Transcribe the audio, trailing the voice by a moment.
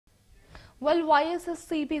Well,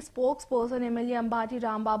 YCP spokesperson MLA Ambati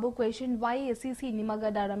Rambabu questioned why SEC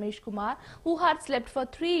Nimagada Ramesh Kumar, who had slept for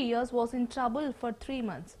 3 years, was in trouble for 3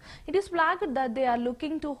 months. It is flagged that they are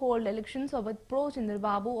looking to hold elections with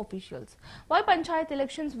pro-Chandrababu officials. Why Panchayat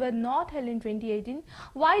elections were not held in 2018?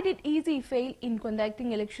 Why did EC fail in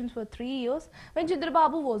conducting elections for 3 years when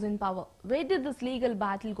Chandrababu was in power? Where did this legal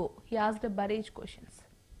battle go? He asked a barrage questions.